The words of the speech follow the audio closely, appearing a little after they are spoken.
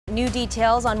New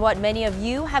details on what many of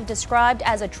you have described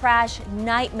as a trash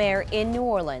nightmare in New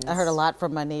Orleans. I heard a lot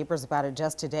from my neighbors about it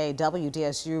just today.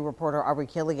 WDSU reporter Aubrey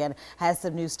Killian has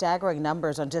some new staggering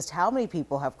numbers on just how many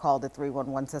people have called the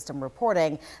 311 system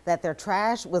reporting that their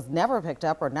trash was never picked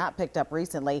up or not picked up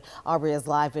recently. Aubrey is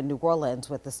live in New Orleans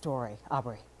with the story.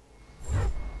 Aubrey.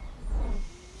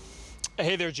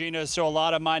 Hey there, Gina. So a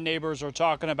lot of my neighbors are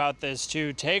talking about this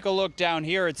too. Take a look down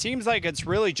here. It seems like it's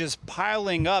really just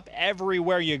piling up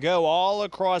everywhere you go, all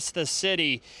across the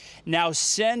city. Now,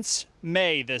 since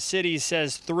May, the city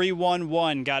says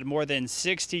 311 got more than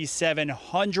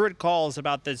 6,700 calls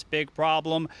about this big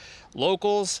problem.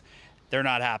 Locals, they're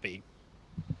not happy.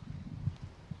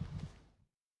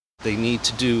 They need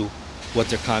to do what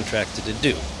they're contracted to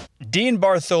do. Dean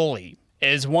Bartholi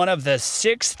is one of the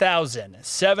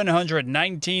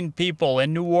 6,719 people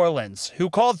in New Orleans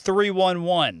who called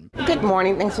 311. Good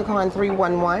morning. Thanks for calling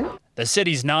 311. The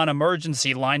city's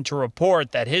non-emergency line to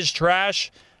report that his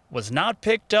trash was not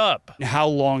picked up. How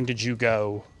long did you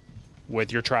go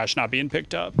with your trash not being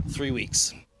picked up? 3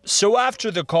 weeks. So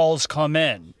after the calls come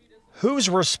in, who's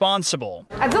responsible?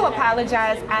 I do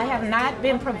apologize. I have not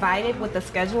been provided with a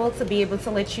schedule to be able to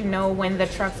let you know when the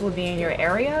trucks will be in your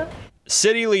area.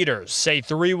 City leaders say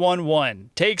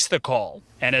 311 takes the call,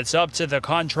 and it's up to the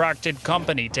contracted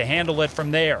company to handle it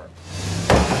from there.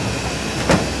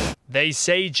 They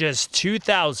say just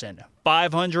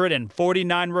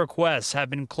 2,549 requests have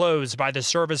been closed by the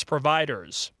service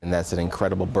providers. And that's an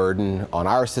incredible burden on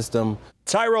our system.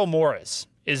 Tyrell Morris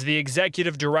is the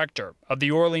executive director of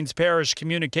the Orleans Parish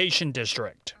Communication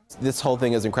District. This whole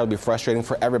thing is incredibly frustrating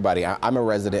for everybody. I'm a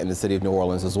resident in the city of New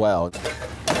Orleans as well.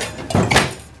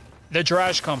 The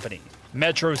trash company,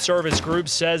 Metro Service Group,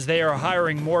 says they are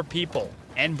hiring more people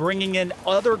and bringing in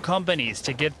other companies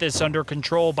to get this under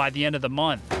control by the end of the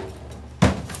month.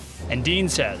 And Dean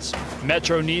says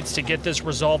Metro needs to get this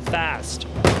resolved fast.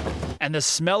 And the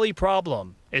smelly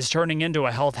problem is turning into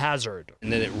a health hazard. And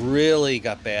then it really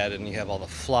got bad, and you have all the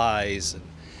flies and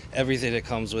everything that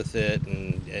comes with it,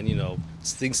 and you know,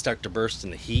 things start to burst in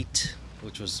the heat,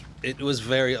 it was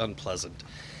very unpleasant.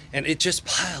 And it just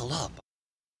piled up.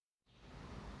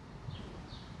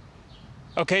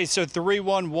 Okay, so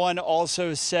 311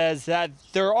 also says that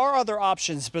there are other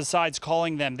options besides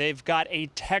calling them. They've got a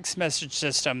text message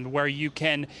system where you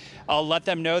can let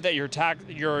them know that your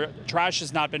trash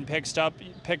has not been picked up.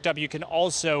 You can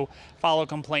also file a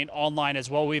complaint online as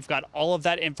well. We've got all of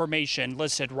that information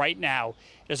listed right now.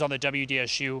 It is on the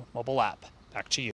WDSU mobile app. Back to you.